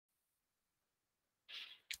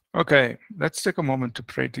Okay, let's take a moment to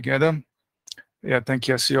pray together. Yeah, thank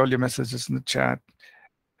you. I see all your messages in the chat.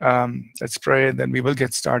 Let's pray, and then we will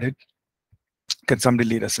get started. Can somebody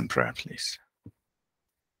lead us in prayer, please?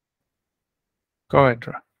 Go ahead,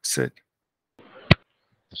 Sid.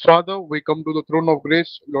 Father, we come to the throne of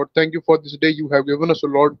grace. Lord, thank you for this day you have given us, O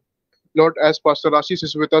Lord. Lord, as Pastor Ashish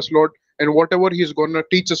is with us, Lord, and whatever he is going to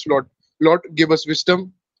teach us, Lord, give us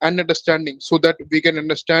wisdom and understanding so that we can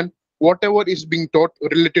understand whatever is being taught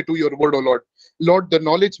related to your word, O Lord. Lord, the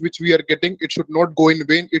knowledge which we are getting, it should not go in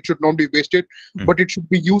vain, it should not be wasted, but it should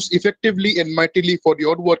be used effectively and mightily for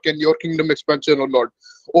your work and your kingdom expansion, O Lord.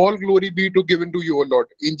 All glory be to given to you, O Lord.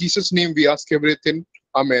 In Jesus' name we ask everything.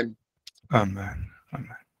 Amen. Amen.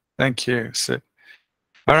 Amen. Thank you, Sid.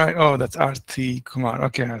 All right. Oh, that's Arti Kumar.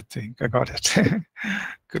 Okay, Arti, I got it.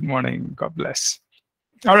 Good morning. God bless.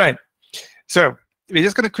 All right. So we're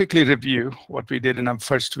just going to quickly review what we did in our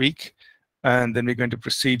first week, and then we're going to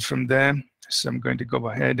proceed from there. So I'm going to go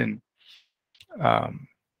ahead and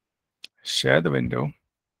share the window,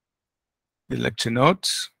 the lecture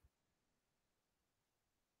notes.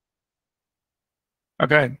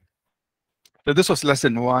 Okay. So this was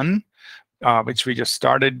lesson 1, which we just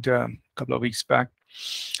started a couple of weeks back.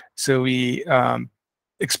 So we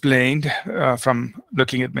explained from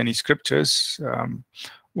looking at many scriptures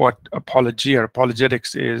what apology or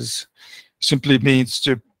apologetics is. Simply means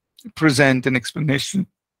to present an explanation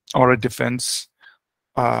or a defense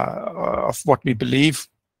of what we believe,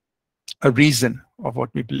 a reason of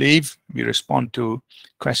what we believe. We respond to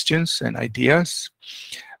questions and ideas.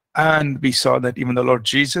 And we saw that even the Lord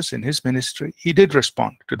Jesus in his ministry, he did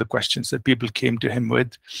respond to the questions that people came to him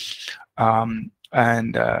with. And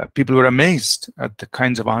people were amazed at the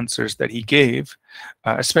kinds of answers that he gave,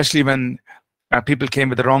 especially when people came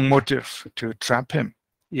with the wrong motive to trap him.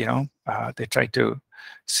 You know, they tried to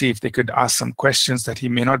see if they could ask some questions that he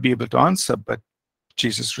may not be able to answer, but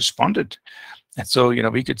Jesus responded. And so, you know,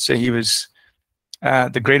 we could say he was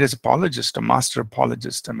the greatest apologist, a master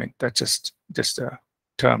apologist. I mean, that's just a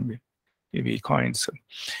term we coined. So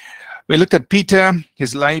we looked at Peter,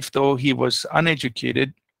 his life, though he was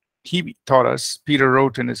uneducated. He taught us, Peter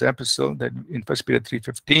wrote in his epistle that in 1 Peter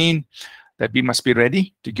 3:15, that we must be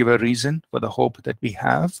ready to give a reason for the hope that we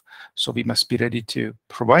have. So we must be ready to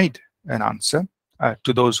provide an answer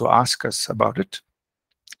to those who ask us about it.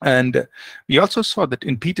 And we also saw that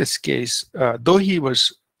in Peter's case, though he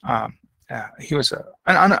was an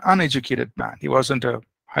uneducated man, he wasn't a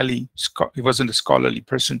scholarly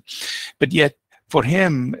person, but yet for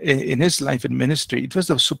him in his life and ministry, it was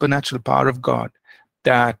the supernatural power of God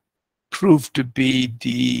that proved to be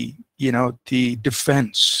the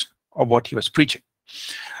defense of what he was preaching.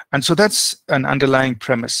 And so that's an underlying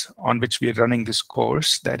premise on which we are running this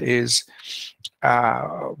course. That is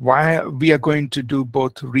why we are going to do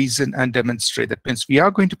both reason and demonstrate. That means we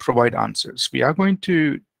are going to provide answers. We are going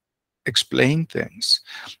to explain things,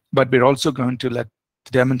 but we're also going to let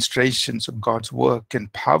the demonstrations of God's work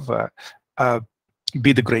and power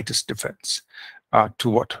be the greatest defense to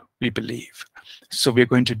what we believe. So we're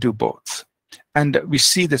going to do both. And we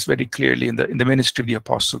see this very clearly in the ministry of the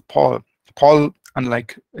Apostle Paul. Paul,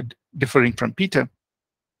 unlike differing from Peter,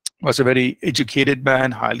 was a very educated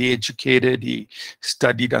man, highly educated. He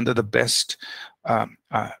studied under the best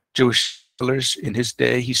Jewish scholars in his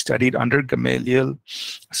day. He studied under Gamaliel.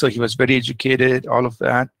 So he was very educated, all of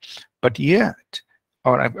that. But yet,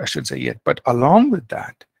 or I should say yet, but along with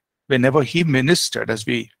that, whenever he ministered, as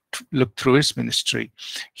we look through his ministry,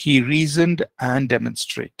 he reasoned and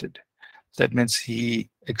demonstrated. That means he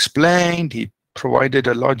explained, he provided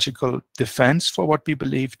a logical defense for what we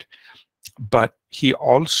believed, but he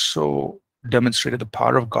also demonstrated the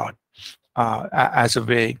power of God as a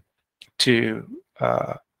way to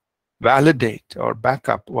validate or back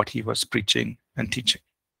up what he was preaching and teaching.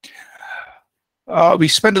 We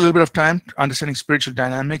spent a little bit of time understanding spiritual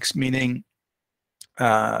dynamics, meaning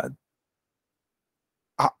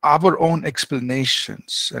our own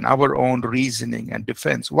explanations and our own reasoning and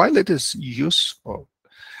defense. While it is useful,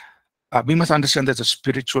 we must understand there's a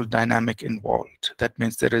spiritual dynamic involved. That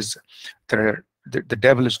means the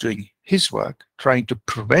devil is doing his work, trying to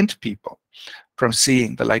prevent people from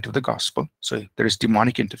seeing the light of the gospel. So there is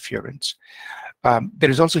demonic interference. There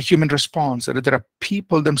is also human response. There are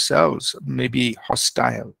people themselves, maybe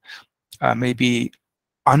hostile, maybe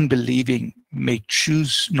unbelieving, may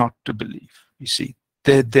choose not to believe. You see,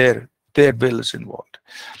 their will is involved.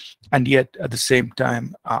 And yet, at the same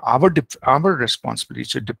time, our responsibility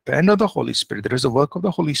should depend on the Holy Spirit. There is a work of the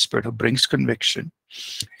Holy Spirit who brings conviction.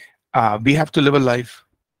 We have to live a life.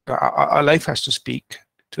 Our life has to speak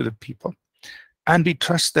to the people. And we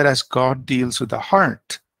trust that as God deals with the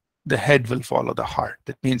heart, the head will follow the heart.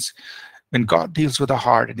 That means when God deals with the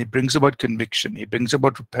heart and he brings about conviction, he brings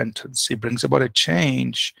about repentance, he brings about a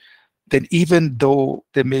change, then even though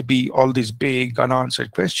there may be all these big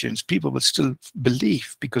unanswered questions, people will still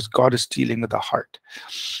believe because God is dealing with the heart.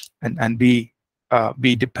 And we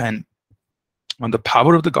depend on the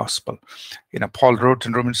power of the gospel. Paul wrote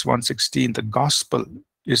in Romans 1:16, the gospel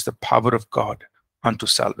is the power of God unto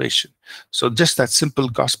salvation. So just that simple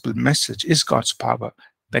gospel message is God's power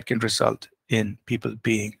that can result in people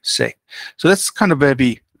being saved. So that's kind of where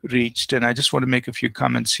we reached, and I just want to make a few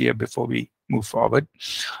comments here before we move forward.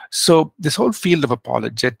 So this whole field of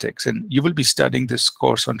apologetics, and you will be studying this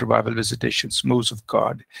course on Revival Visitations, Moves of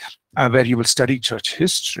God, where you will study church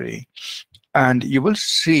history, and you will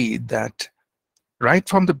see that right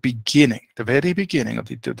from the beginning, the very beginning of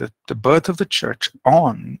the birth of the church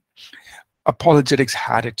on, apologetics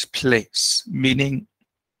had its place, meaning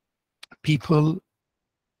people,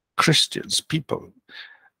 Christians, people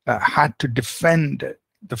had to defend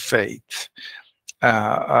the faith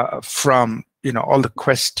from all the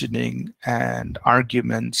questioning and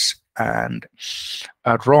arguments and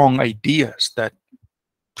wrong ideas that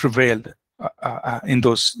prevailed in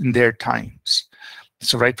their times.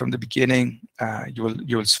 So right from the beginning, you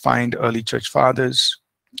will find early church fathers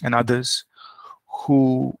and others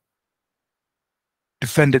who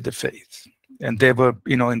defended the faith, and they were,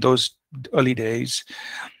 in those early days,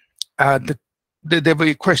 there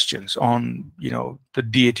were questions on, the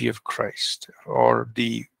deity of Christ or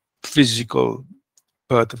the physical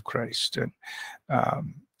birth of Christ, and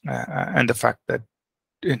the fact that,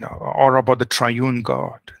 or about the triune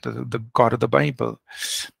God, the God of the Bible,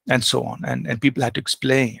 and so on. And people had to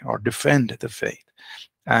explain or defend the faith.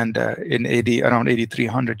 And in around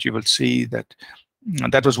 8300, you will see that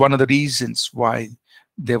that was one of the reasons why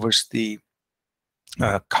there was the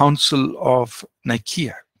Council of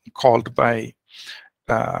Nicaea, called by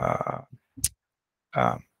the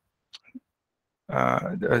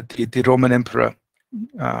Roman emperor,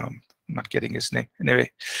 not getting his name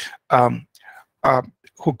anyway,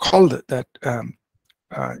 who called that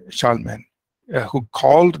Charlemagne, who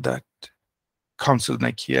called that Council of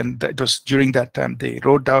Nicaea, and it was during that time they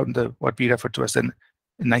wrote down what we refer to as the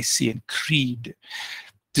Nicene Creed,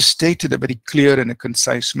 to state in a very clear and a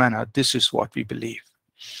concise manner, this is what we believe.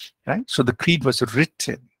 Right? So the creed was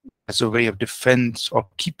written as a way of defense or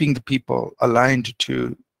keeping the people aligned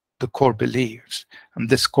to the core beliefs and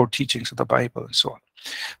this core teachings of the Bible and so on.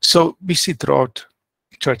 So we see throughout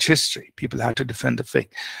church history, people had to defend the faith.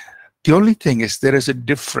 The only thing is there is a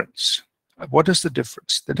difference. What is the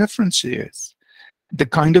difference? The difference is the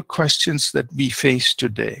kind of questions that we face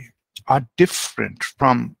today are different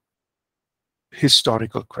from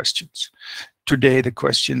historical questions. Today, the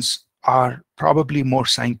questions are probably more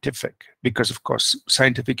scientific because, of course,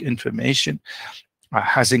 scientific information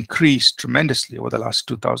has increased tremendously over the last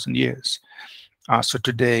 2,000 years. So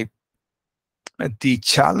today, the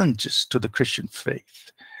challenges to the Christian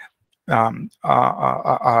faith or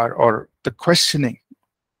the questioning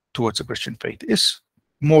towards the Christian faith is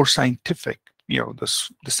more scientific. The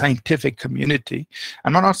scientific community.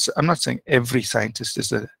 I'm not saying every scientist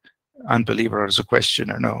is an unbeliever or is a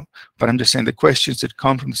questioner, no. But I'm just saying the questions that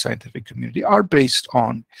come from the scientific community are based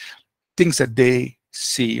on things that they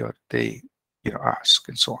see or they ask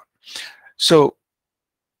and so on. So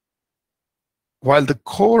while the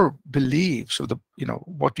core beliefs of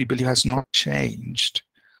what we believe has not changed,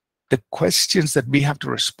 the questions that we have to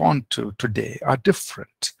respond to today are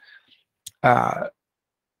different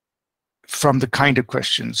from the kind of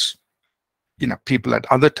questions people at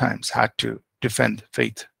other times had to defend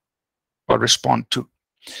faith or respond to.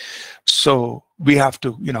 So we have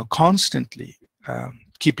to constantly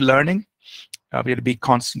keep learning. We have to be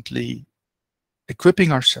constantly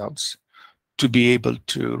equipping ourselves to be able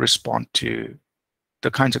to respond to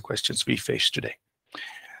the kinds of questions we face today.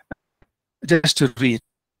 Just to read,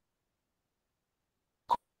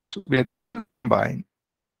 we combine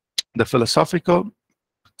the philosophical,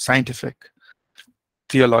 scientific,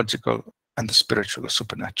 theological, and the spiritual or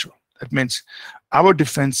supernatural. That means our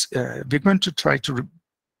defense, we're going to try to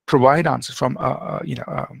provide answers from a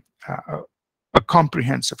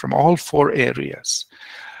comprehensive from all four areas.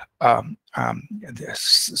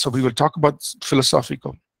 So we will talk about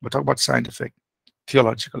philosophical, we'll talk about scientific,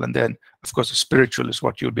 theological, and then, of course, the spiritual is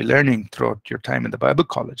what you'll be learning throughout your time in the Bible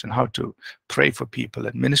College, and how to pray for people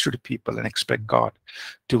and minister to people and expect God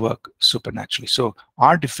to work supernaturally. So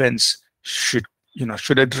our defense should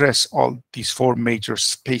address all these four major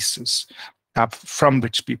spaces from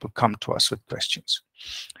which people come to us with questions.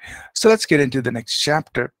 So let's get into the next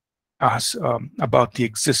chapter about the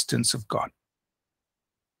existence of God.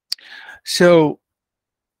 So,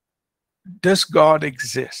 does God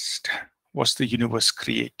exist? Was the universe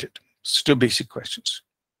created? It's two basic questions.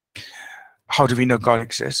 How do we know God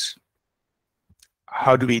exists?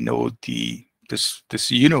 How do we know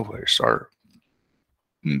this universe, or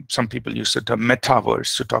some people use the term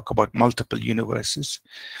metaverse to talk about multiple universes?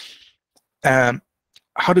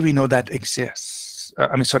 How do we know that exists?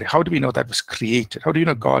 How do we know that was created? How do you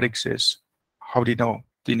know God exists? How do you know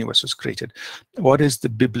the universe was created? What is the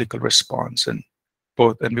biblical response? And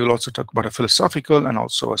we'll also talk about a philosophical and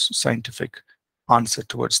also a scientific answer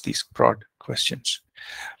towards these broad questions.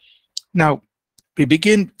 Now, we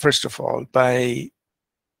begin, first of all, by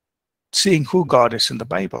seeing who God is in the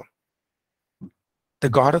Bible. The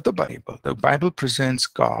God of the Bible presents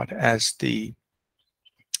God as the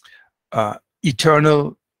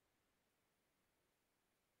eternal,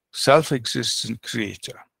 self-existent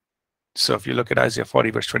creator. So if you look at Isaiah 40,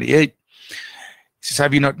 verse 28, it says,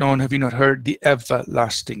 have you not known, have you not heard, the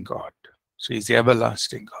everlasting God? So he's the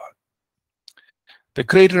everlasting God. The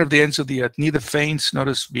creator of the ends of the earth, neither faints nor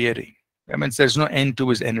is weary. That means there's no end to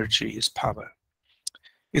his energy, his power.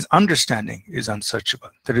 His understanding is unsearchable.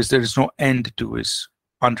 There is no end to his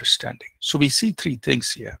understanding. So we see three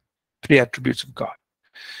things here, three attributes of God.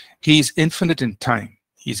 He is infinite in time.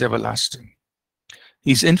 He's everlasting.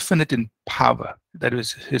 He's infinite in power. That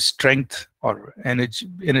is, his strength or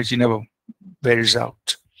energy never wears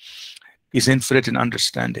out. He's infinite in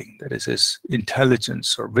understanding. That is, his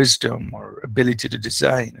intelligence or wisdom or ability to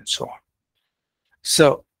design and so on.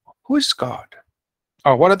 So who is God?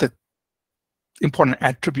 Or what are the important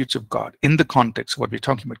attributes of God in the context of what we're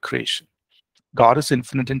talking about creation? God is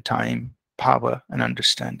infinite in time, power, and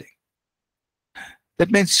understanding.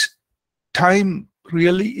 That means time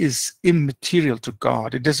really is immaterial to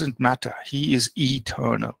God. It doesn't matter. He is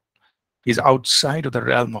eternal. He's outside of the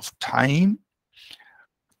realm of time.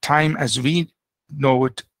 Time as we know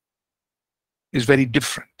it is very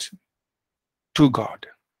different to God.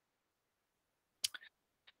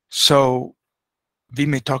 So we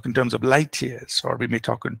may talk in terms of light years, or we may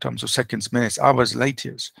talk in terms of seconds, minutes, hours, light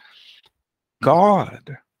years.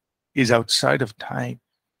 God is outside of time.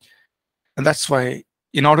 And that's why,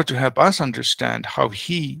 in order to help us understand how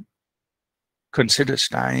he considers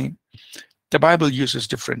time, the Bible uses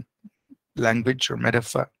different language or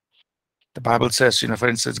metaphor. The Bible says, for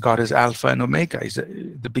instance, God is Alpha and Omega. He's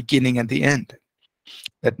the beginning and the end.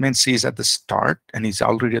 That means he's at the start and he's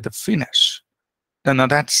already at the finish. Now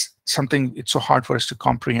that's something, it's so hard for us to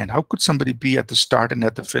comprehend. How could somebody be at the start and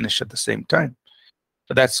at the finish at the same time?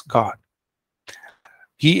 But that's God.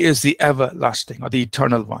 He is the everlasting or the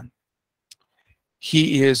eternal one.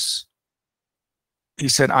 He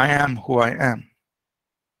said, I am who I am.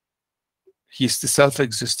 He's the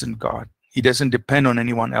self-existent God. He doesn't depend on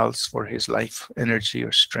anyone else for his life, energy,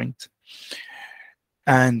 or strength.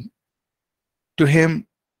 And to him,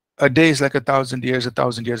 a day is like 1,000 years,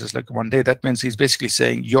 1,000 years is like one day. That means he's basically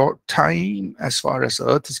saying, your time, as far as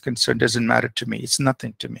Earth is concerned, doesn't matter to me. It's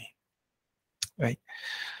nothing to me, right?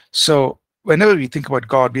 So whenever we think about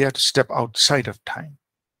God, we have to step outside of time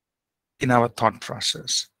in our thought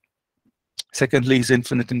process. Secondly, he's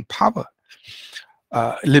infinite in power,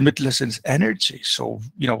 limitless in energy. So,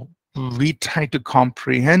 we try to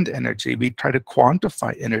comprehend energy, we try to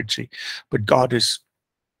quantify energy, but God is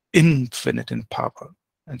infinite in power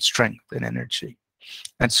and strength and energy.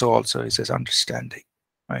 And so also is his understanding,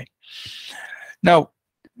 right? Now,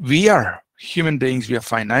 we are human beings, we are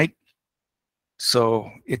finite. So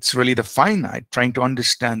it's really the finite trying to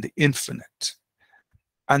understand the infinite.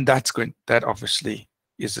 And that obviously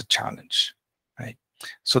is a challenge, right?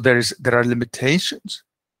 So there are limitations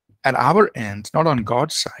at our end, not on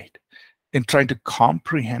God's side, in trying to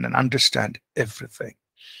comprehend and understand everything,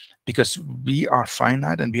 because we are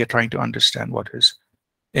finite and we are trying to understand what is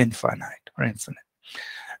infinite or infinite.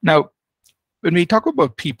 Now, when we talk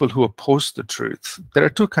about people who oppose the truth, there are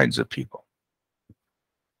two kinds of people.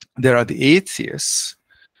 There are the atheists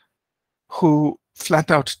who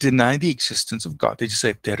flat out deny the existence of God. They just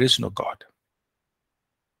say there is no God.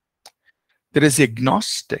 There is the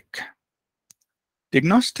agnostic. The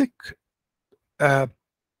agnostic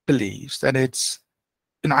believes that it's,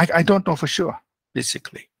 I don't know for sure,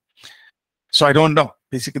 basically. So I don't know.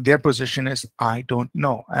 Basically, their position is, I don't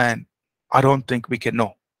know, and I don't think we can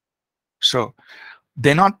know. So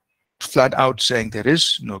they're not flat out saying there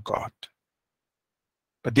is no God,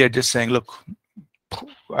 but they're just saying, look,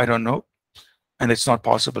 I don't know, and it's not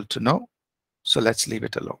possible to know, so let's leave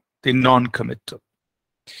it alone. They're non-committal.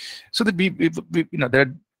 So that there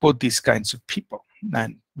are both these kinds of people,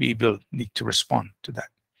 and we will need to respond to that.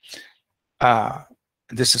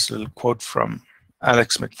 This is a little quote from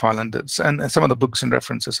Alex McFarland does, and some of the books and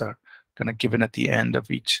references are kind of given at the end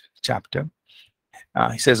of each chapter.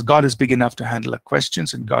 He says, God is big enough to handle our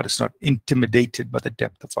questions, and God is not intimidated by the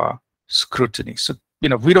depth of our scrutiny. So,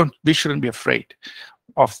 we shouldn't be afraid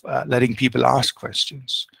of letting people ask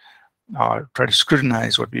questions or try to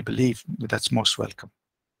scrutinize what we believe. That's most welcome.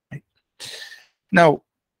 Right? Now,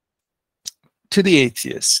 to the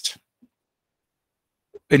atheist,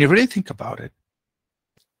 when you really think about it,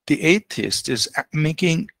 the atheist is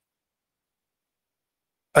making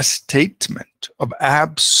a statement of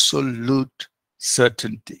absolute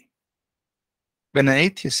certainty. When an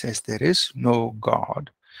atheist says there is no God,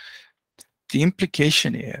 the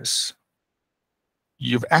implication is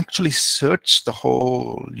you've actually searched the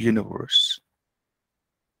whole universe.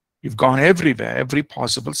 You've gone everywhere, every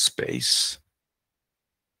possible space,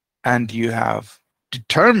 and you have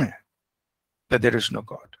determined that there is no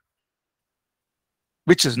God,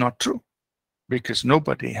 which is not true, because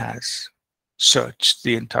nobody has searched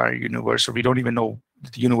the entire universe, or we don't even know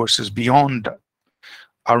that the universe is beyond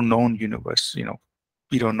our known universe.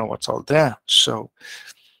 We don't know what's all there. So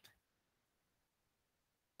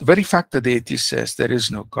the very fact that the atheist says there is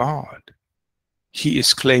no God, he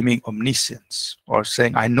is claiming omniscience, or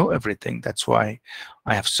saying, I know everything. That's why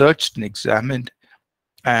I have searched and examined,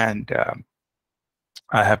 and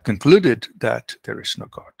I have concluded that there is no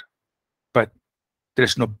God. But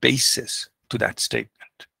there's no basis to that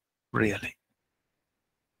statement, really.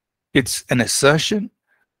 It's an assertion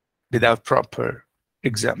without proper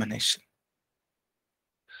examination.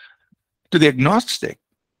 To the agnostic,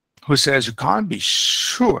 who says you can't be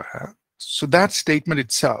sure, so that statement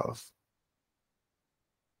itself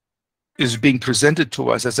is being presented to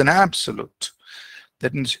us as an absolute.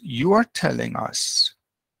 That means you are telling us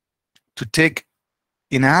to take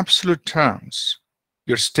in absolute terms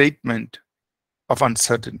your statement of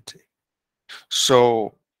uncertainty.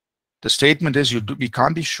 So the statement is you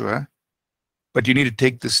can't be sure, but you need to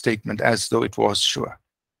take this statement as though it was sure.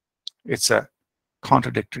 It's a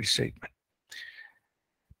contradictory statement.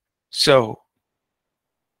 So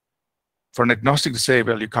for an agnostic to say,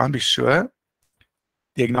 well, you can't be sure,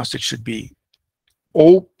 the agnostic should be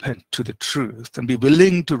open to the truth and be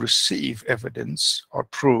willing to receive evidence or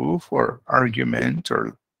proof or argument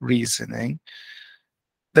or reasoning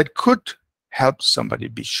that could help somebody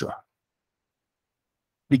be sure.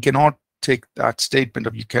 We cannot take that statement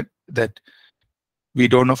of that we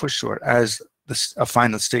don't know for sure as a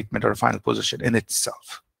final statement or a final position in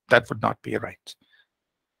itself. That would not be right.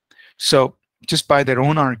 So just by their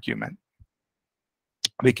own argument,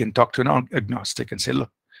 we can talk to an agnostic and say,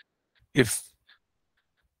 look, if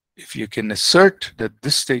you can assert that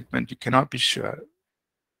this statement, you cannot be sure,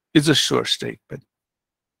 is a sure statement,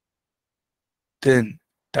 then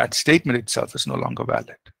that statement itself is no longer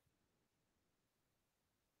valid.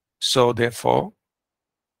 So therefore,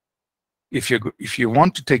 if you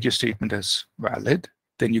want to take your statement as valid,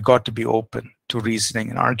 then you got to be open to reasoning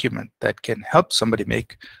and argument that can help somebody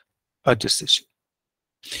make a decision.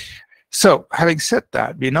 So having said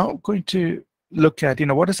that, we're now going to look at,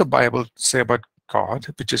 what does the Bible say about God,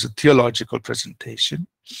 which is a theological presentation.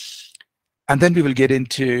 And then we will get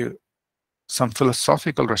into some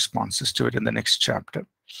philosophical responses to it in the next chapter.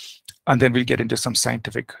 And then we'll get into some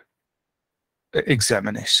scientific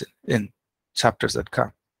examination in chapters that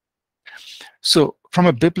come. So from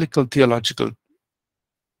a biblical theological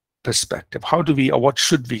perspective, how do we, or what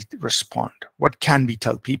should we respond? What can we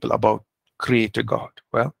tell people about Creator God?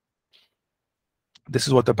 Well, this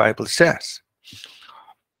is what the Bible says,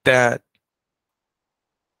 that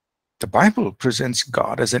the Bible presents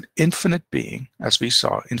God as an infinite being, as we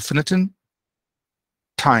saw, infinite in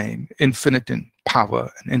time, infinite in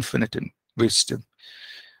power, and infinite in wisdom.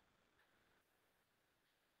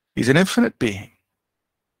 He's an infinite being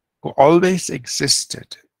who always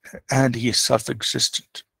existed, and he is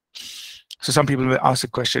self-existent. So some people will ask the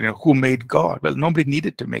question, who made God? Well, nobody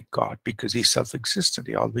needed to make God because he's self-existent.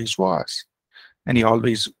 He always was, and he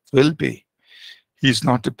always will be. He's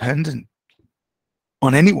not dependent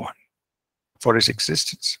on anyone for his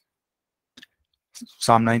existence.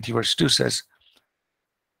 Psalm 90 verse 2 says,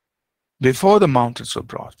 before the mountains were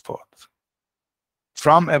brought forth,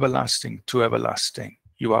 from everlasting to everlasting,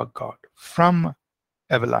 you are God. From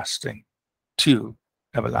everlasting to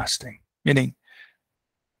everlasting, meaning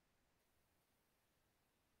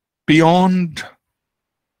beyond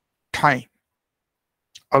time,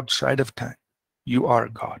 outside of time, you are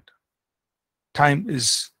God. Time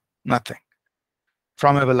is nothing.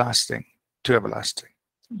 From everlasting to everlasting,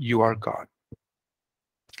 you are God.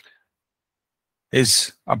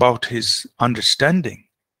 Is about his understanding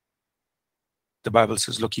The Bible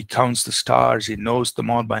says, look, he counts the stars, he knows them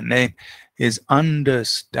all by name. His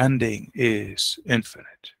understanding is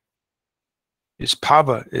infinite. His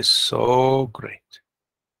power is so great.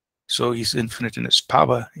 So he's infinite in his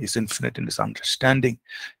power, he's infinite in his understanding,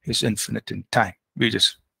 he's infinite in time. We're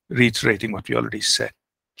just reiterating what we already said.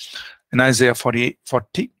 In Isaiah 40,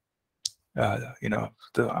 the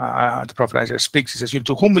prophet Isaiah speaks. He says,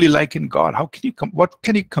 to whom will you liken God? How can you what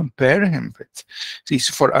can you compare him with? See,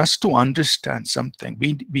 for us to understand something,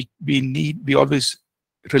 we always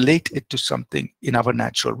relate it to something in our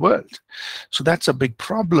natural world. So that's a big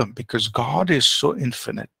problem, because God is so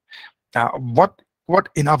infinite. What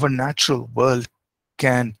in our natural world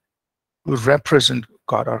can represent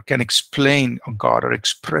God, or can explain God, or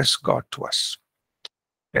express God to us?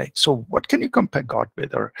 Okay, so what can you compare God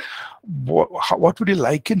with, or what would you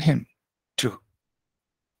liken him to?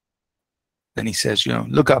 Then he says,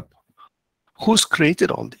 look up. Who's created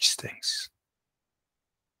all these things?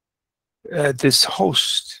 This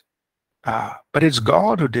host. But it's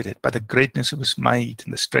God who did it by the greatness of his might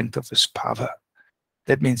and the strength of his power.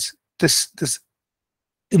 That means this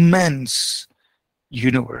immense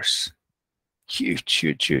universe, huge,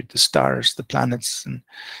 the stars, the planets, and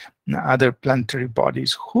other planetary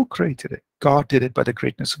bodies. Who created it? God did it by the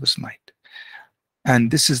greatness of his might. And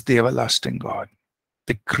this is the everlasting God,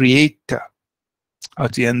 the creator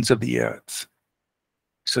of the ends of the earth.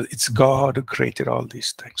 So it's God who created all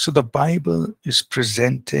these things. So the Bible is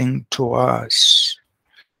presenting to us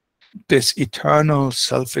this eternal,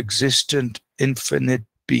 self-existent, infinite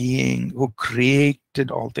being who created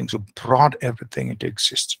all things, who brought everything into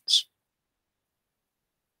existence.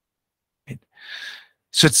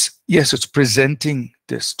 So it's presenting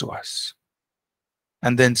this to us,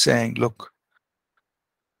 and then saying, look,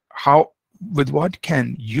 with what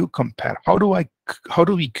can you compare? How do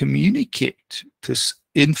we communicate this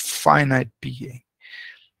infinite being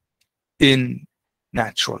in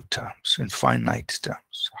natural terms, in finite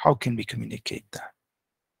terms? How can we communicate that?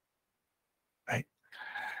 Right?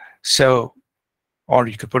 So, or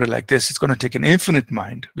you could put it like this: it's going to take an infinite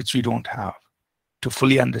mind, which we don't have, to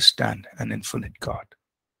fully understand an infinite God.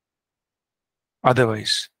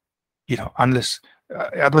 Otherwise, otherwise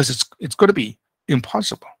it's going to be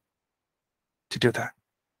impossible to do that,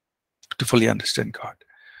 to fully understand God.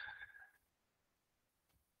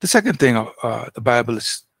 The second thing the Bible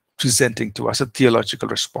is presenting to us, a theological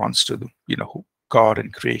response to God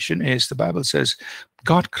and creation, is the Bible says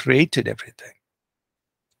God created everything,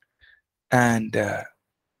 and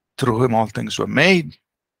through him all things were made.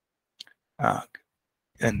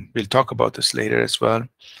 And we'll talk about this later as well.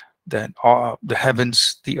 Then the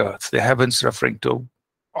heavens, the earth, the heavens referring to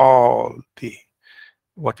all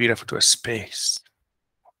what we refer to as space,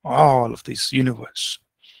 all of this universe,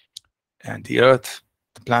 and the earth,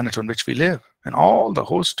 the planet on which we live, and all the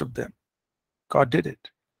host of them. God did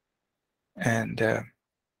it, and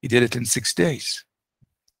he did it in 6 days.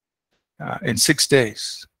 In 6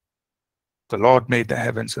 days, the Lord made the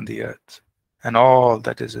heavens and the earth and all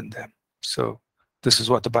that is in them. So this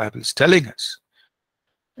is what the Bible is telling us.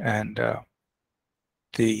 And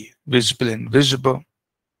the visible and invisible,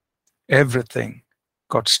 everything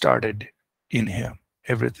got started in him.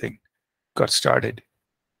 Everything got started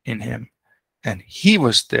in him. And he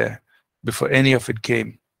was there before any of it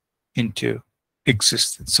came into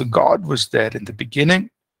existence. So God was there in the beginning.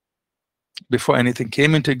 Before anything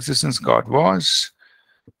came into existence, God was.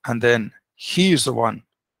 And then he is the one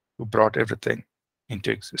who brought everything into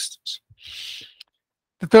existence.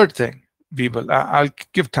 The third thing, I'll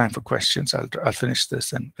give time for questions. I'll finish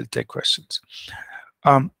this and we'll take questions.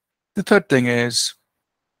 The third thing is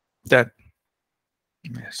that,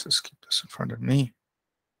 let's keep this in front of me.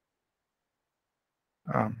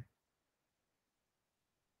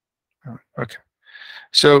 Okay.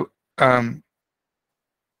 So the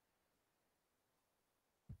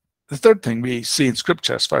third thing we see in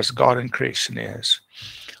Scripture as far as God and creation is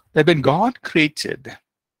that when God created,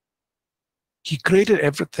 he created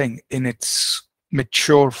everything in its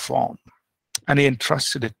mature form, and he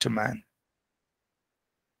entrusted it to man.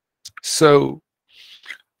 So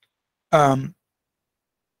in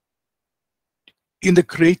the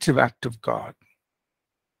creative act of God,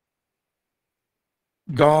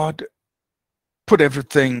 God created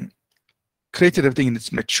everything in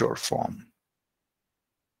its mature form.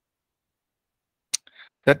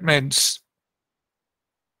 That means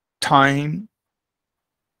time,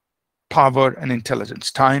 power, and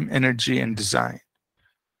intelligence, time, energy, and design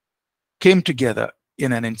came together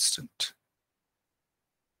in an instant.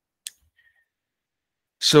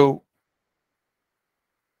 So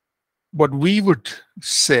what we would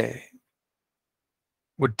say,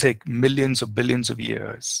 would take millions or billions of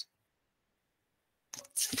years.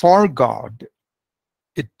 For God,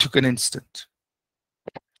 it took an instant.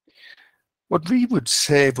 What we would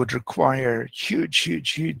say would require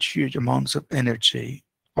huge amounts of energy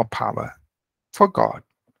or power. For God,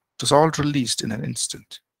 it was all released in an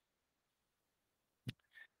instant.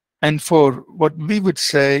 And for what we would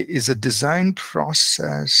say is a design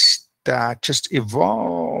process that just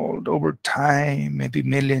evolved over time, maybe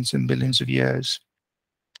millions and billions of years,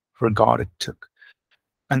 for God, it took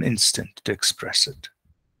an instant to express it.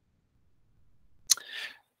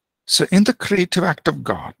 So in the creative act of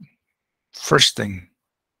God, first thing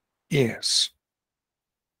is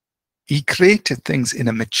he created things in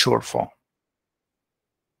a mature form.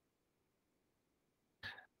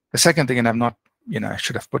 The second thing, and I'm not, I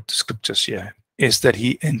should have put the scriptures here, is that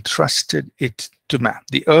he entrusted it to man.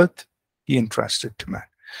 The earth, he entrusted to man.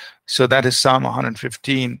 So that is Psalm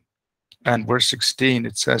 115 and verse 16.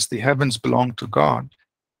 It says, the heavens belong to God,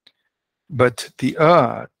 but the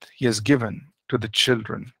earth he has given to the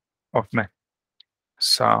children of men.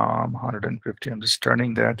 Psalm 115. I'm just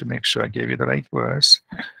turning there to make sure I gave you the right verse.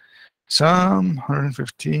 Psalm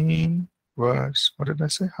 115, verse, what did I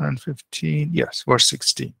say? 115, yes, verse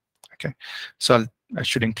 16. Okay, so I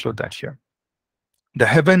should include that here. The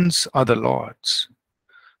heavens are the Lord's,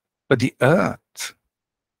 but the earth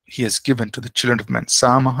he has given to the children of men.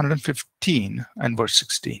 Psalm 115 and verse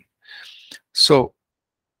 16. So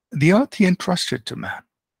the earth he entrusted to man.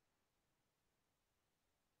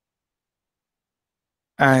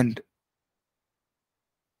 And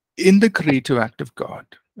in the creative act of God,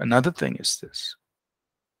 another thing is this.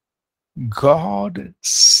 God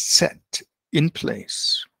set in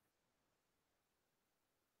place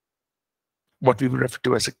what we would refer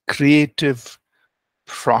to as a creative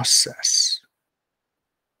process.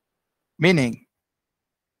 Meaning,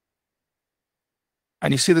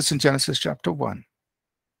 and you see this in Genesis chapter 1,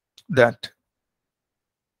 that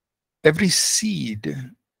every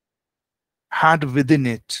seed had within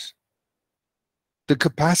it the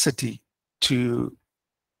capacity to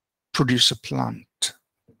produce a plant.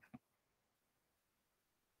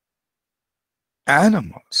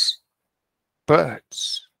 Animals,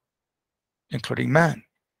 birds, including man,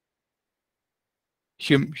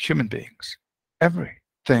 human beings,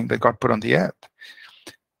 everything that God put on the earth.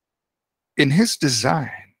 In his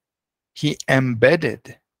design, he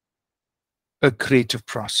embedded a creative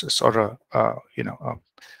process, or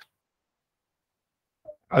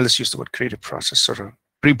let's use the word creative process, or a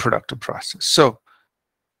reproductive process. So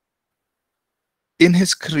in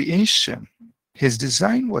his creation, his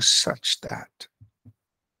design was such that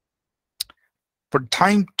for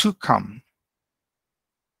time to come,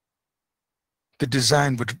 the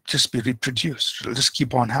design would just be reproduced. It'll just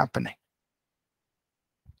keep on happening.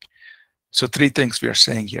 So three things we are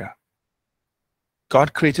saying here.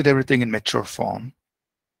 God created everything in mature form.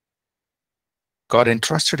 God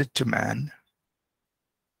entrusted it to man,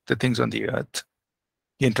 the things on the earth.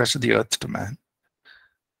 He entrusted the earth to man.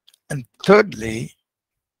 And thirdly,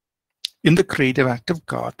 in the creative act of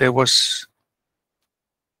God, there was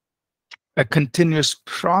a continuous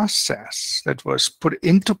process that was put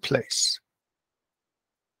into place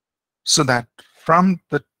so that from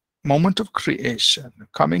the moment of creation,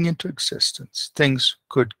 coming into existence, things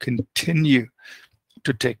could continue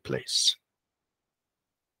to take place.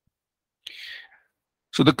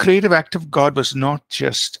 So the creative act of God was not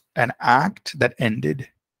just an act that ended,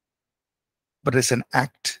 but it's an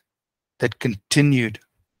act that continued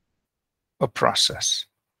a process.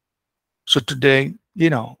 So today,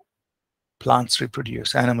 plants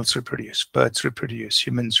reproduce, animals reproduce, birds reproduce,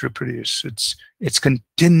 humans reproduce. It's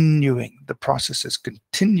continuing. The process is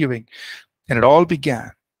continuing. And it all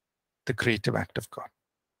began the creative act of God.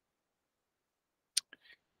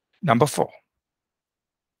 Number 4,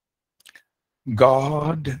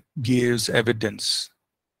 God gives evidence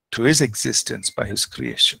to his existence by his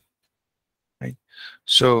creation. Right?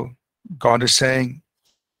 So God is saying,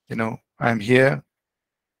 I'm here,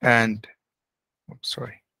 and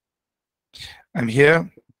I'm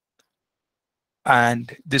here,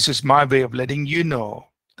 and this is my way of letting you know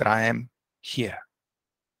that I am here.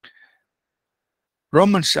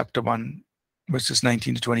 Romans chapter 1, verses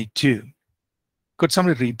 19 to 22. Could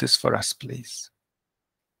somebody read this for us, please?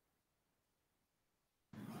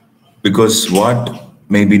 Because what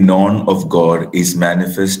may be known of God is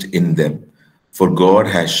manifest in them, for God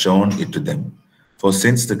has shown it to them. For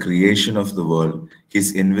since the creation of the world,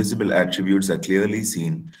 his invisible attributes are clearly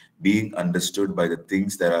seen, being understood by the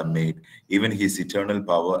things that are made, even his eternal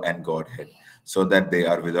power and Godhead, so that they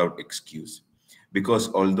are without excuse.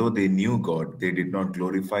 Because although they knew God, they did not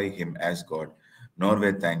glorify him as God, nor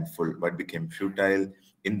were thankful, but became futile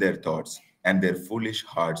in their thoughts, and their foolish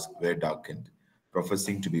hearts were darkened.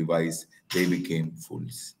 Professing to be wise, they became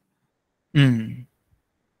fools.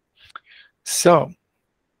 So,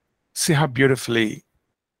 see how beautifully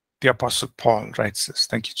the Apostle Paul writes this.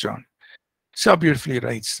 Thank you, John. See how beautifully he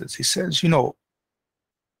writes this. He says,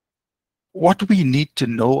 what we need to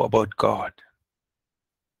know about God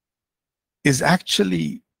is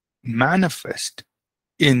actually manifest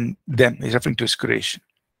in them. He's referring to his creation.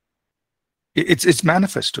 It's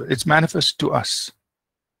manifest to us.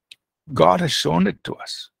 God has shown it to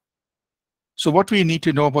us. So what we need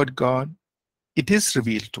to know about God, it is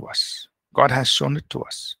revealed to us. God has shown it to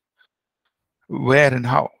us. Where and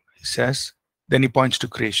how? He says, then he points to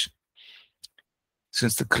creation.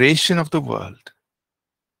 Since the creation of the world,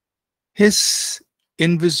 his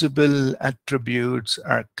invisible attributes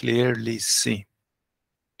are clearly seen.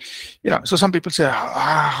 So some people say,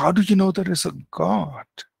 how do you know there is a God?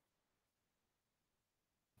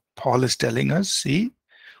 Paul is telling us, see,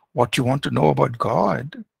 what you want to know about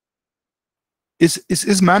God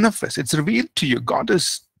is manifest. It's revealed to you. God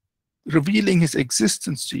is revealing his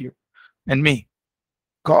existence to you and me.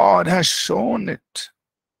 God has shown it.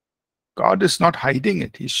 God is not hiding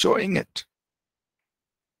it. He's showing it.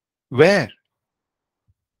 Where?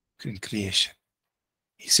 In creation.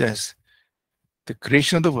 He says, the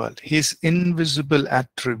creation of the world, his invisible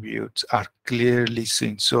attributes are clearly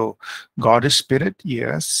seen. So God is spirit,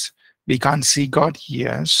 yes. We can't see God,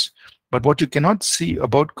 yes. But what you cannot see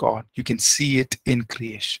about God, you can see it in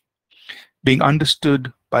creation, being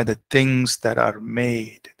understood by the things that are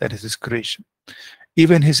made, that is his creation.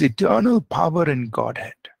 Even his eternal power in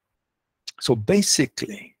Godhead. So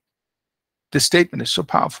basically, this statement is so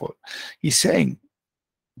powerful. He's saying,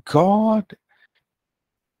 God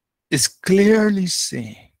is clearly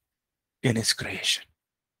seen in his creation.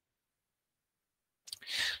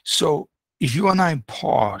 So if you and I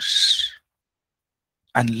pause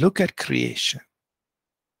and look at creation,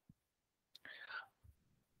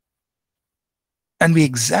 and we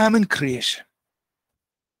examine creation,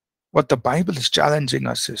 what the Bible is challenging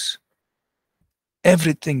us is,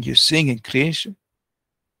 everything you're seeing in creation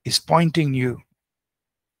is pointing you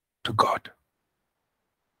to God.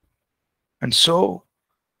 And so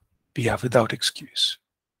we are without excuse.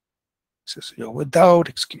 It says, you're without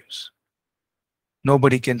excuse.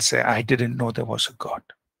 Nobody can say, I didn't know there was a God.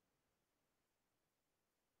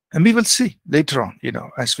 And we will see later on,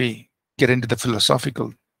 as we get into the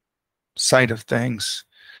philosophical side of things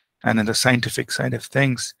and in the scientific side of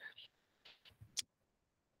things,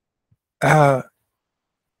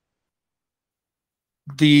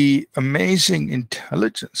 the amazing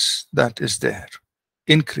intelligence that is there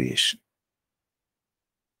in creation.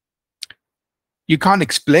 You can't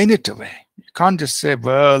explain it away. You can't just say,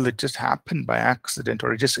 well, it just happened by accident,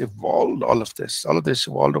 or it just evolved, all of this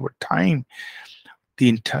evolved over time. The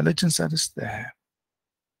intelligence that is there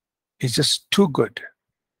is just too good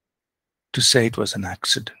to say it was an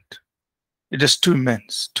accident. It is too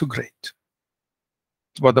immense, too great.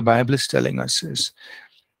 What the Bible is telling us is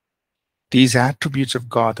these attributes of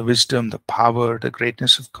God, the wisdom, the power, the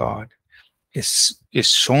greatness of God is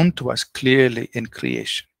shown to us clearly in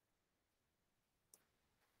creation.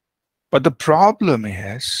 But the problem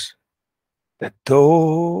is that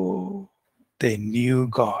though they knew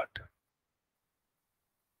God,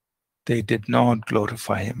 they did not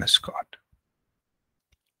glorify him as God.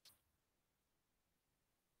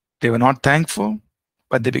 They were not thankful,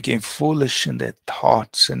 but they became foolish in their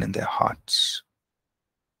thoughts and in their hearts.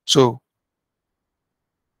 So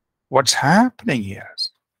what's happening here?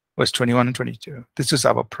 Verse 21 and 22. This is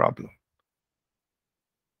our problem.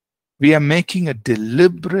 We are making a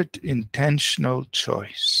deliberate, intentional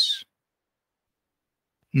choice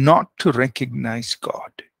not to recognize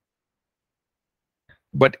God,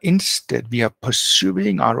 but instead we are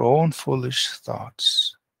pursuing our own foolish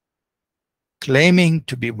thoughts. Claiming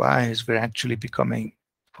to be wise, we're actually becoming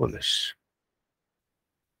foolish.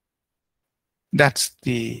 That's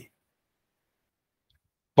the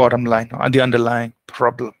bottom line, or the underlying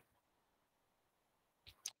problem.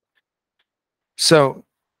 So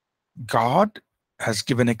God has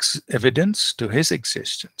given evidence to his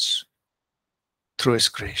existence through his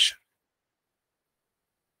creation.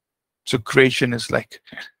 So creation is like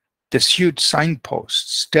this huge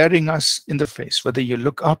signpost staring us in the face, whether you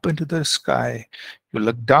look up into the sky, you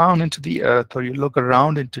look down into the earth, or you look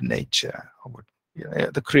around into nature, or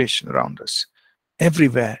the creation around us.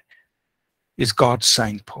 Everywhere is God's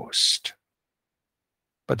signpost.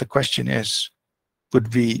 But the question is,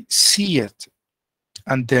 would we see it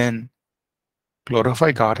and then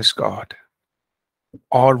glorify God as God?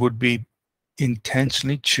 Or would we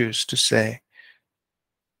intentionally choose to say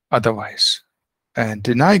otherwise and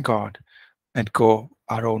deny God and go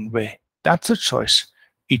our own way. That's a choice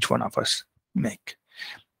each one of us make.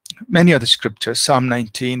 Many other scriptures, Psalm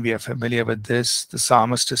 19, we are familiar with this. The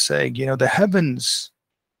psalmist is saying, the heavens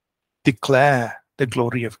declare the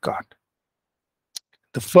glory of God.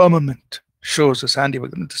 The firmament shows us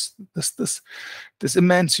handiwork. This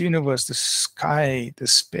immense universe, the sky, the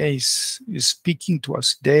space is speaking to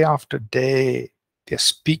us day after day. They're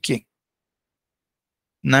speaking.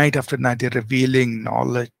 Night after night, they're revealing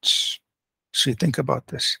knowledge. So you think about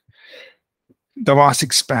this. The vast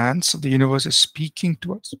expanse of the universe is speaking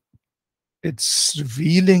to us. It's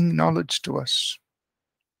revealing knowledge to us.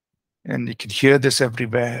 And you can hear this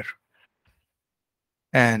everywhere.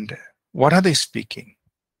 And what are they speaking?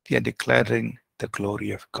 They are declaring the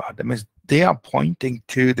glory of God. That means they are pointing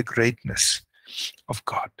to the greatness of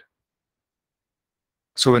God.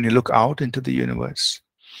 So when you look out into the universe,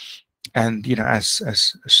 and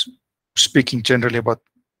as speaking generally about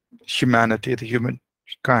humanity, the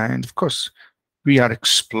humankind, of course, we are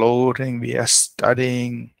exploring, we are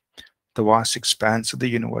studying the vast expanse of the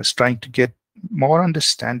universe, trying to get more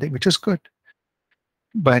understanding, which is good.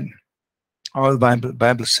 But all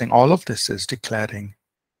Bible is saying all of this is declaring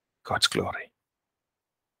God's glory.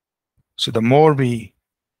 So the more we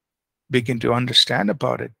begin to understand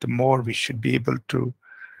about it, the more we should be able to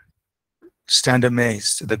stand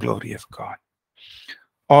amazed at the glory of God.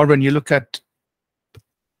 Or when you look at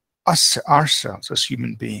ourselves as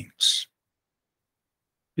human beings,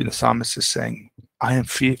 the psalmist is saying, I am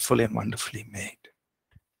fearfully and wonderfully made.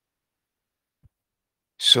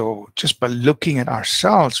 So just by looking at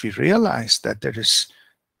ourselves, we realize that there is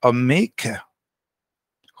a maker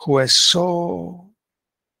who has so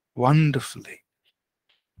wonderfully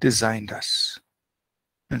designed us.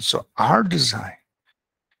 And so our design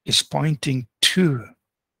is pointing to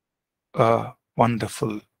a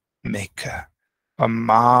wonderful maker, a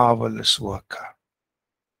marvelous worker,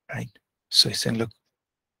 right? So he's saying, look,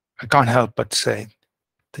 I can't help but say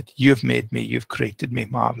that you've made me, you've created me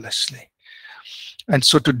marvelously. And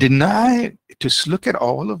so to deny, to look at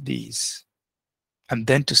all of these, and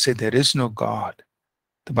then to say there is no God,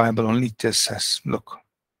 the Bible only just says, look,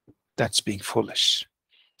 that's being foolish.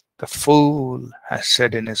 The fool has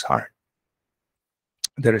said in his heart,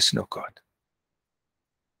 there is no God.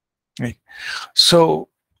 Right? So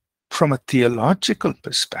from a theological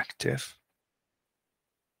perspective,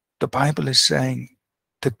 the Bible is saying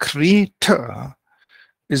the Creator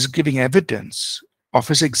is giving evidence of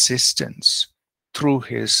his existence through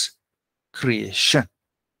his creation.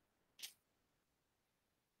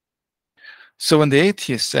 So when the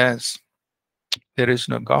atheist says there is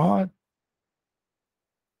no God,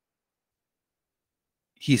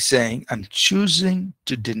 he's saying, I'm choosing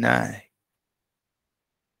to deny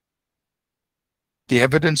the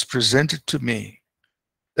evidence presented to me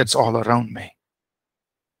that's all around me.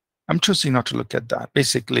 I'm choosing not to look at that.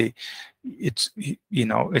 Basically, it's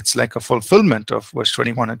like a fulfillment of verse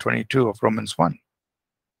 21 and 22 of Romans 1.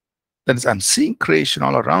 That is, I'm seeing creation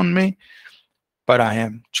all around me, but I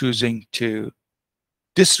am choosing to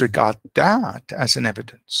disregard that as an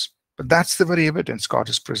evidence. But that's the very evidence God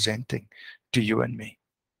is presenting to you and me.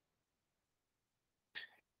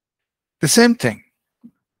 The same thing,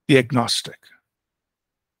 the agnostic.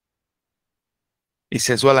 He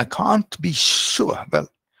says, well, I can't be sure. Well,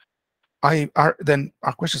 then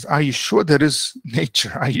our question is, are you sure there is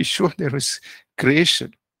nature? Are you sure there is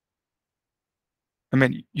creation? I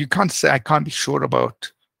mean, you can't say, I can't be sure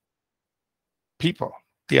about people.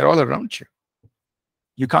 They are all around you.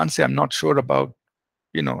 You can't say, I'm not sure about,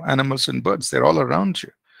 animals and birds. They're all around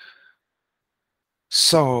you.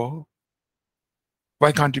 So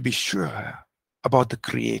why can't you be sure about the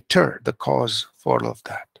Creator, the cause for all of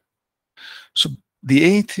that? So the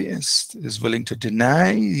atheist is willing to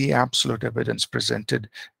deny the absolute evidence presented.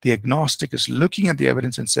 The agnostic is looking at the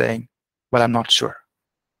evidence and saying, well, I'm not sure.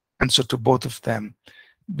 And so to both of them,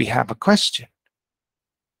 we have a question.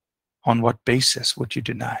 On what basis would you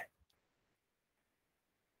deny?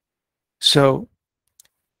 So,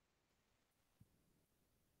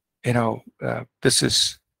 this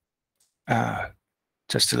is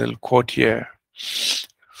just a little quote here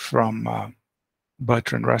from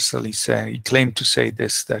Bertrand Russell. He claimed to say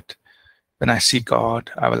this, that when I see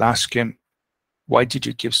God, I will ask him, why did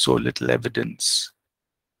you give so little evidence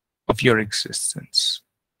of your existence?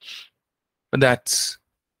 But that's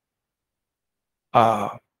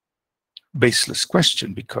a baseless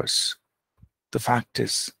question, because the fact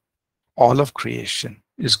is all of creation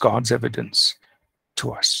is God's evidence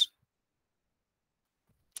to us.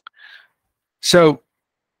 So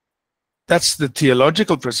that's the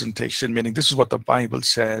theological presentation, meaning this is what the Bible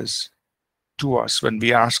says to us when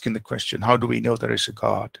we are asking the question, how do we know there is a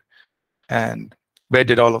God? And where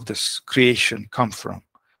did all of this creation come from?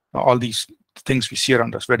 All these things we see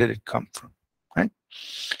around us, where did it come from? Right?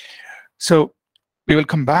 So we will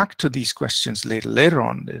come back to these questions later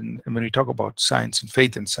on when we talk about science and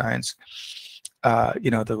faith in science. If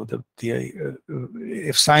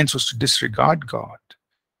science was to disregard God,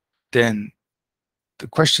 then the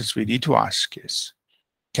questions we need to ask is,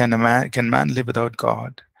 can man live without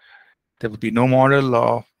God? There would be no moral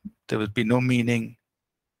law, there would be no meaning,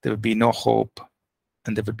 there would be no hope,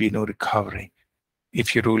 and there would be no recovery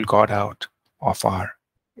if you rule God out of our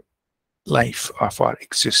life, of our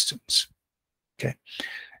existence. Okay,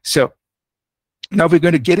 so now we're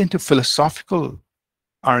going to get into philosophical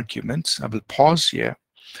arguments. I will pause here.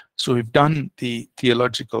 So we've done the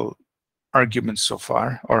theological arguments so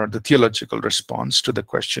far, or the theological response to the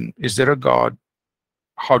question, is there a God?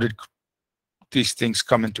 How did these things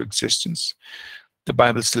come into existence? The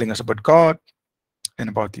Bible is telling us about God and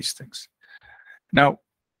about these things. Now,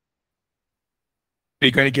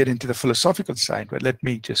 we're going to get into the philosophical side, but let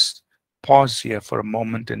me just pause here for a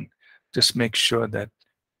moment and just make sure that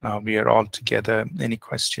we are all together. Any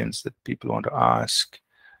questions that people want to ask?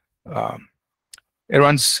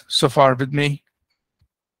 Everyone's so far with me?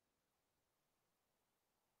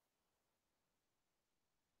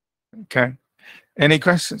 Okay. Any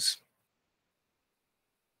questions?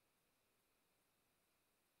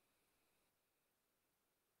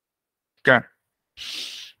 Okay.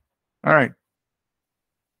 All right.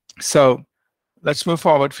 So let's move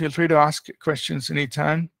forward. Feel free to ask questions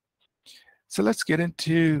anytime. So let's get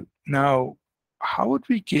into now, how would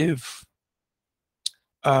we give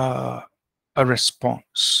a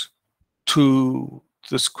response to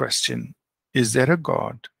this question? Is there a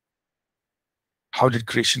God? How did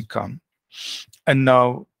creation come? And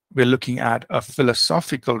now we're looking at a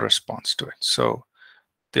philosophical response to it. So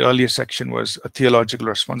the earlier section was a theological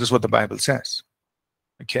response. This is what the Bible says.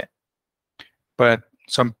 Okay. But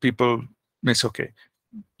some people may say, okay,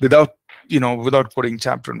 without putting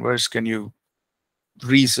chapter and verse, can you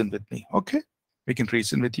reason with me? Okay, we can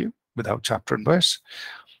reason with you without chapter and verse.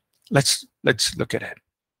 Let's look at it.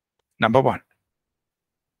 Number one,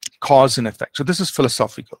 cause and effect. So this is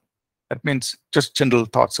philosophical. That means just general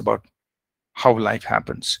thoughts about how life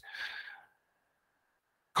happens.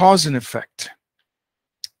 Cause and effect.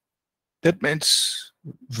 That means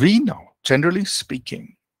we know, generally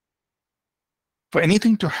speaking, for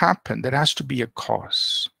anything to happen, there has to be a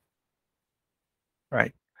cause,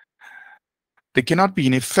 right? There cannot be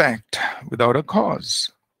an effect without a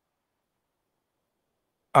cause.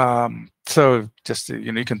 So just,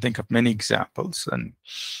 you can think of many examples, and,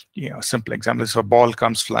 simple examples. If a ball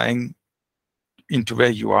comes flying into where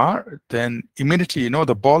you are, then immediately,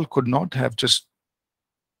 the ball could not have just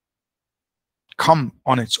come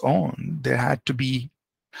on its own. There had to be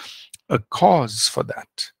a cause for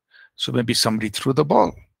that. So maybe somebody threw the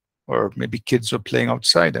ball, or maybe kids were playing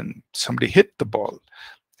outside and somebody hit the ball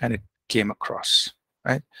and it came across,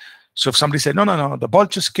 right? So if somebody said, no, the ball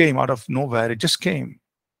just came out of nowhere, it just came,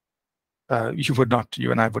 you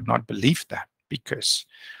and I would not believe that, because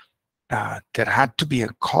there had to be a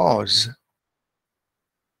cause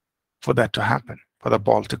for that to happen, for the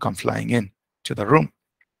ball to come flying in to the room.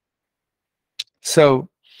 So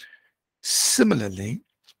similarly,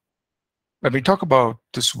 when we talk about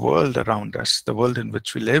this world around us, the world in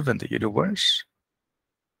which we live in the universe,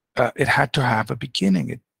 it had to have a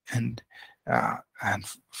beginning, and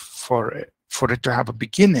for it to have a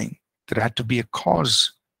beginning, there had to be a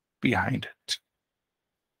cause behind it.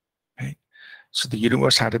 Right? So the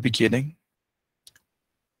universe had a beginning.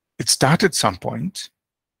 It started some point,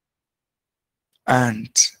 and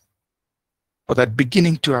for that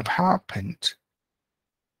beginning to have happened,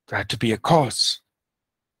 there had to be a cause.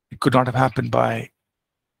 It could not have happened by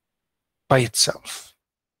itself.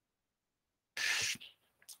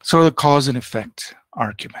 So the cause and effect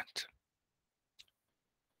argument.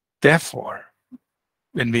 Therefore,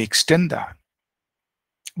 when we extend that,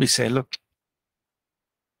 we say, look,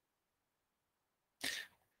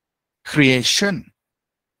 creation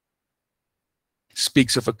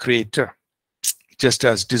speaks of a creator, just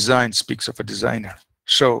as design speaks of a designer.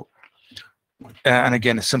 So, and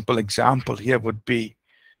again, a simple example here would be,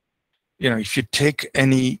 if you take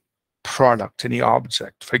any product, any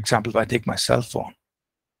object, for example, if I take my cell phone,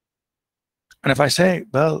 and if I say,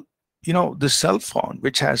 well, the cell phone,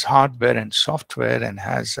 which has hardware and software and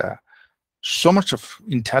has so much of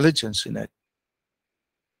intelligence in it,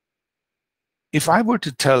 if I were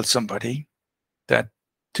to tell somebody that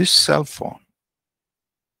this cell phone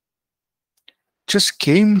just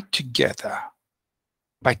came together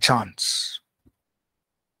by chance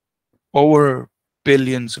over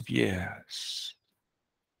billions of years.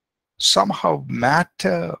 Somehow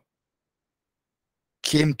matter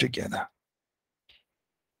came together.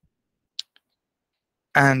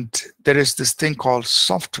 And there is this thing called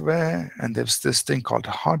software, and there's this thing called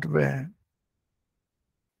hardware.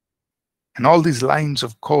 And all these lines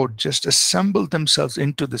of code just assemble themselves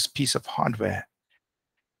into this piece of hardware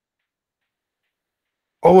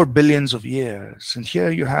over billions of years. And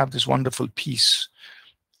here you have this wonderful piece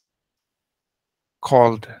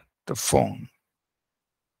called the phone.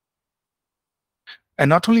 And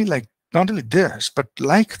not only this, but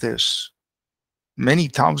like this, many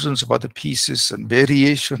thousands of other pieces and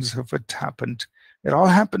variations of it happened. It all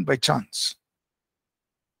happened by chance.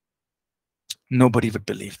 Nobody would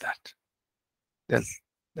believe that.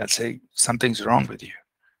 They'll say something's wrong with you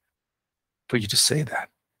for you to say that.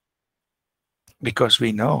 Because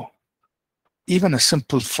we know even a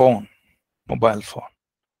simple phone, mobile phone,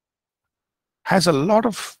 has a lot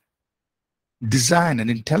of design and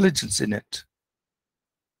intelligence in it.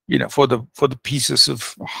 You know, for the pieces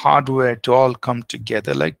of hardware to all come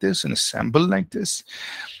together like this and assemble like this,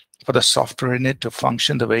 for the software in it to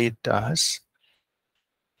function the way it does.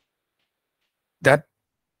 That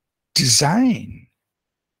design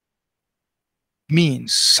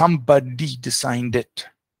means somebody designed it.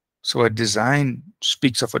 So a design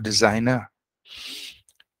speaks of a designer.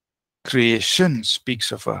 Creation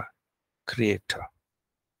speaks of a creator.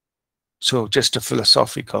 So just a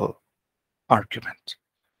philosophical argument.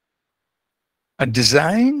 A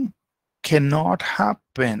design cannot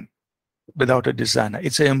happen without a designer.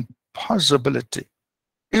 It's an impossibility.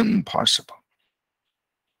 Impossible.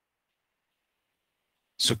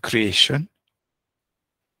 So creation,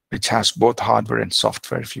 which has both hardware and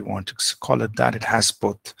software, if you want to call it that, it has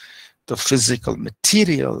both the physical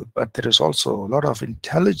material, but there is also a lot of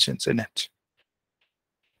intelligence in it.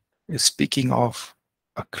 It's speaking of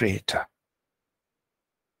a creator.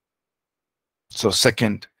 So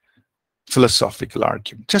second philosophical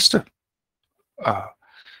argument, just a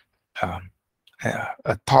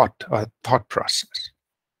thought process.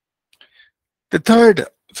 The third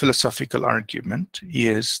philosophical argument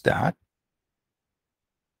is that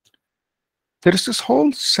there is this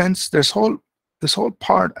whole sense, this whole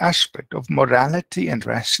aspect of morality and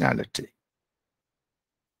rationality.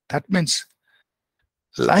 That means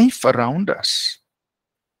life around us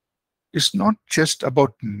is not just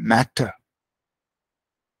about matter.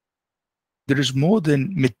 There is more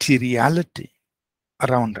than materiality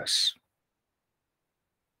around us.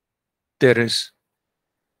 There is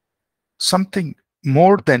something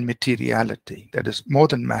more than materiality, that is more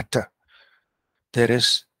than matter. There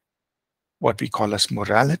is what we call as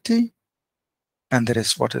morality, and there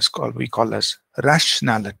is what we call as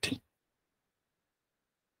rationality.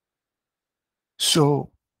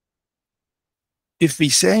 So if we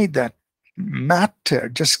say that matter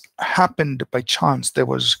just happened by chance, there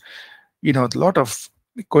was, you know, a lot of,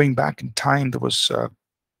 going back in time, there was a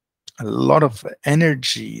lot of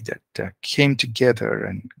energy that came together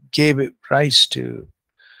and gave it rise to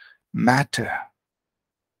matter.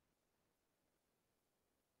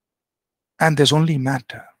 And there's only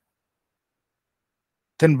matter.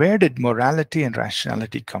 Then where did morality and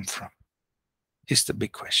rationality come from? Is the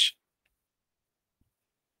big question.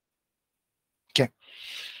 Okay.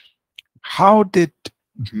 How did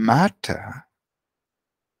matter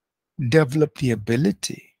develop the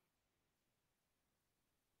ability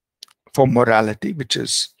for morality, which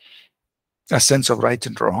is a sense of right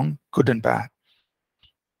and wrong, good and bad?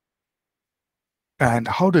 And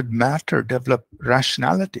how did matter develop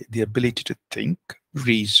rationality, the ability to think,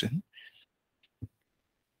 reason,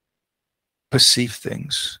 perceive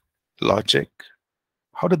things, logic?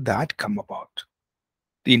 How did that come about?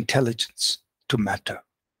 The intelligence to matter.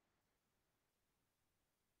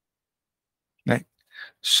 Right?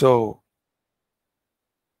 So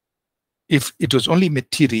if it was only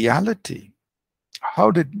materiality,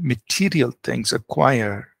 how did material things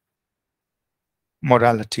acquire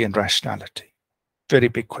morality and rationality? Very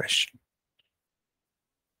big question.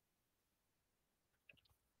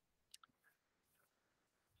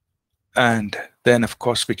 And then, of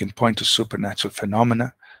course, we can point to supernatural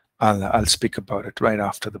phenomena. I'll speak about it right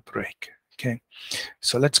after the break. Okay,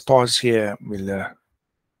 so let's pause here. We'll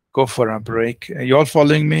go for a break. Are you all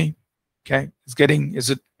following me? Okay,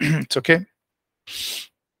 it's okay?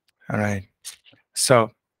 All right. So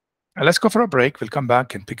let's go for a break. We'll come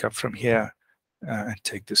back and pick up from here and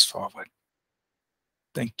take this forward.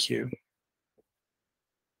 Thank you.